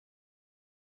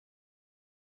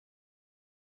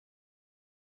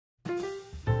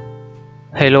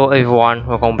Hello everyone,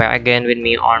 welcome back again with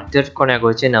me on the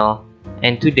Koniago channel,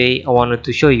 and today I wanted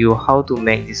to show you how to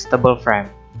make this double frame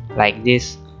like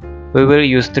this. We will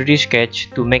use 3D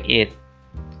Sketch to make it.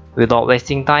 Without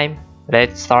wasting time,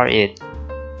 let's start it.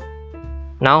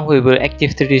 Now we will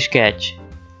active 3D Sketch.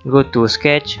 Go to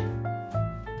Sketch,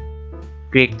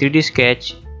 click 3D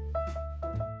Sketch,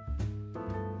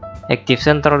 active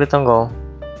center rectangle,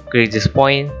 click this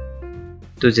point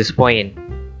to this point.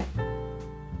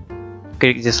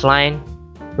 Click this line.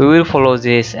 We will follow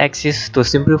this axis to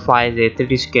simplify the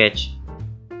 3D sketch.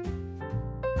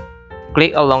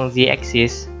 Click along the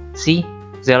axis. See,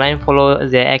 the line follows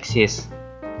the axis.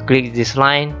 Click this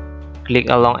line.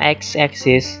 Click along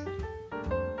x-axis.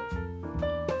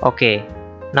 Okay,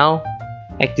 now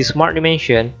active Smart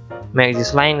Dimension. Make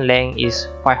this line length is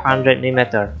 500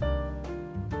 mm.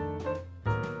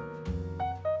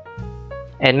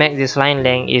 And make this line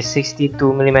length is 62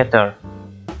 mm.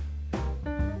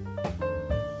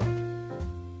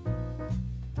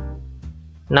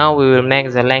 Now we will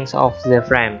make the length of the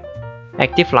frame.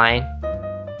 Active line.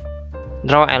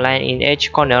 Draw a line in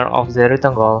each corner of the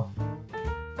rectangle.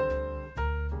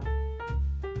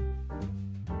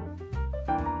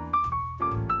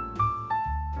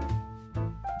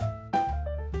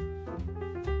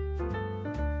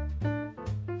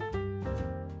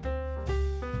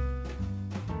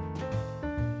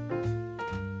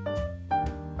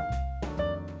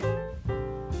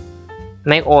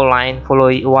 Make all lines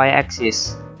follow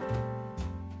y-axis.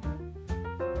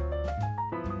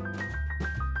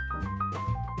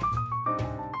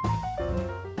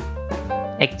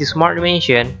 Active Smart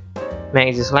Dimension.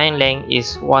 Make this line length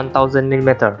is 1000 mm.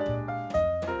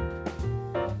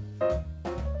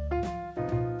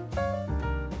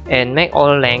 And make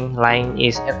all length line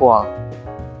is equal.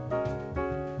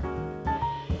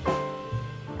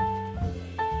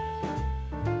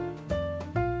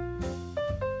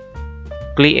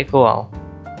 Click equal.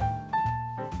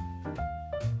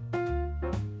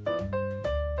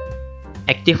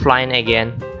 Active line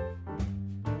again.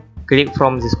 Click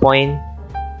from this point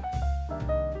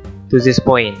to this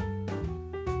point.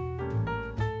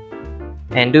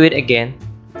 And do it again.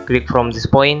 Click from this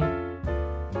point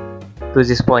to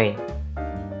this point.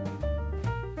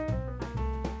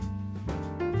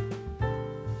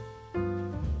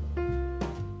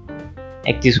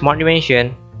 Active Smart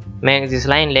Dimension. Make this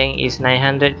line length is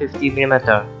 950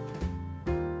 mm.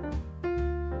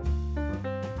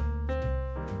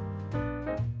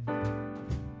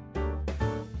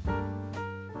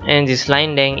 And this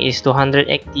line length is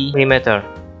 280 mm.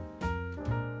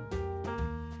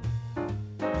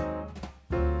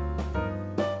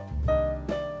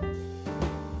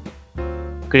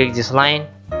 Click this line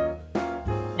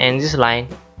and this line.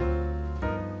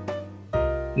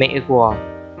 Make equal.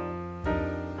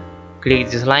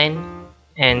 Click this line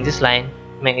and this line,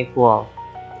 make equal.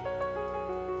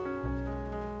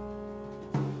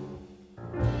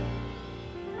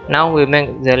 Now we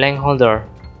make the length holder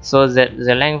so that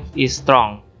the length is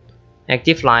strong.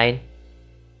 Active line.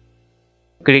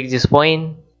 Click this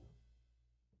point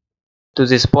to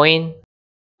this point,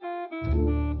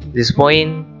 this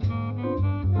point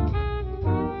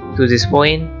to this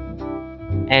point,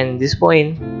 and this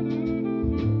point.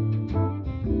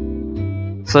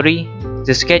 Sorry,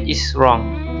 the sketch is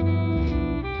wrong.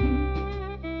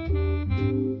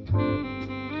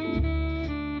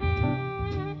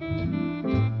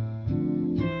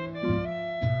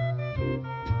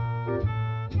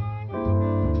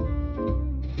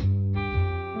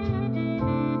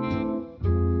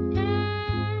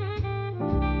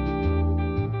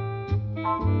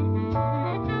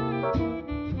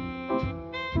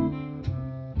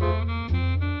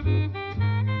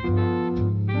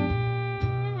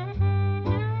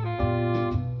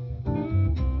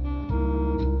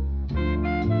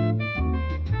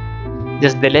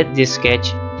 Just delete this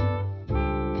sketch.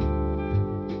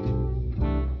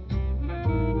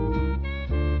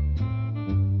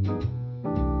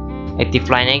 Active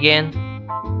line again.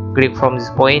 Click from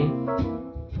this point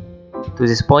to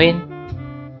this point,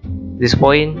 this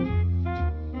point,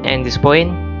 and this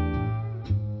point.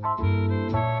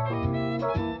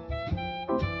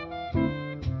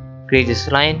 Click this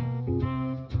line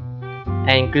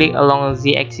and click along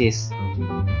the axis.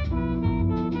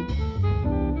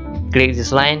 Click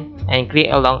this line and click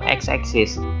along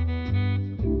x-axis,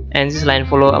 and this line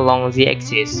follow along the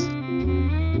axis.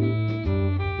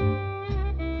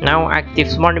 Now active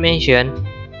Smart Dimension.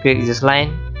 Click this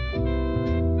line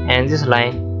and this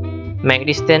line. Make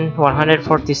distance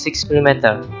 146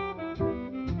 mm.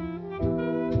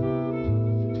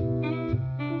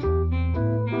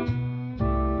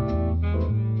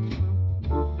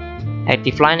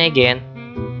 Active line again.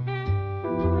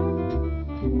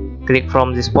 Click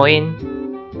from this point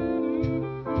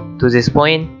to this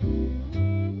point.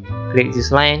 Click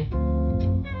this line.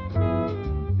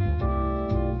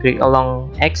 Click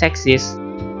along x-axis.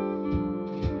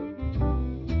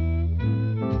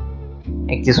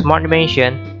 Active smart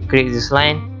dimension. Click this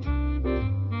line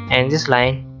and this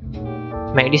line.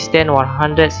 Make distance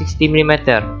 160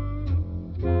 mm.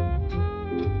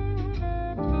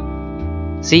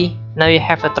 See, now you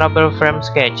have a trouble frame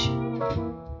sketch.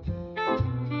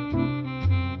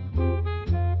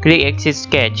 Click Exit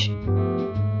Sketch.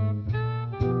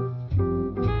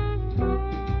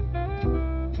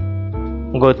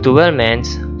 Go to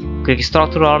Elements, click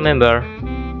Structural Member.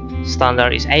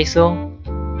 Standard is ISO.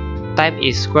 Type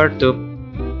is square tube.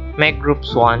 Make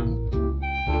groups 1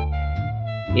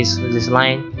 is this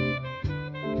line.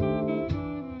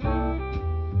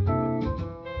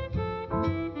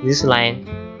 This line,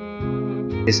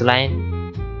 this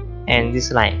line, and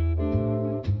this line.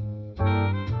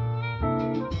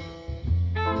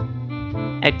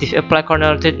 Active Apply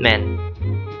Corner Treatment.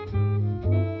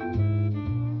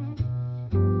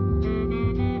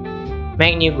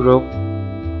 Make new group.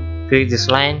 Click this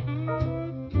line,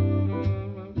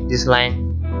 this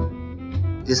line,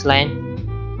 this line,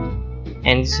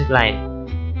 and this line.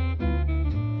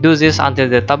 Do this until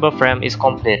the table frame is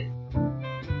complete.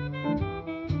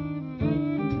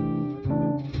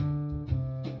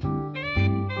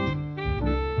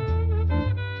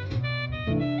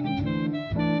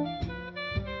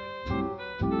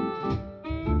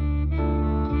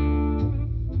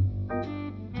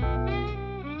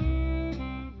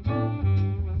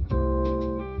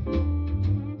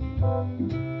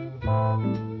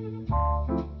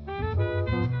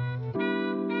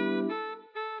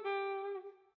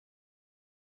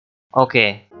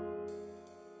 Okay.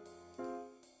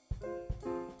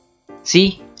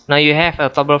 See, now you have a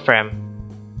table frame.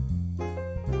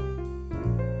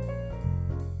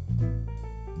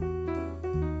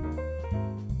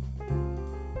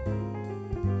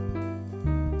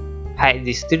 Hide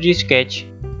this 3D sketch.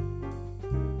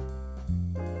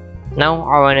 Now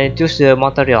I want to choose the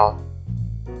material.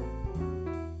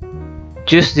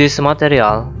 Choose this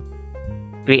material.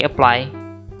 Click Apply.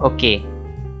 OK.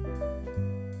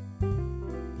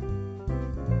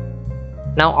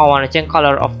 Now I want to change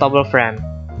color of table frame.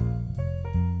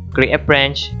 Click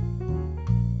Arrange.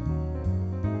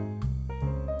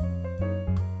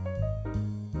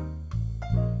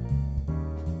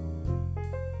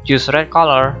 Choose red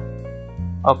color.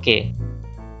 OK.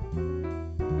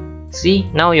 See,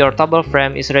 now your table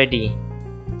frame is ready.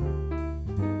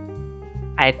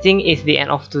 I think it's the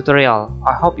end of tutorial.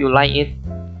 I hope you like it.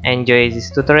 Enjoy this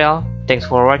tutorial. Thanks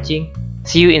for watching.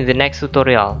 See you in the next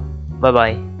tutorial. Bye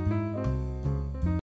bye.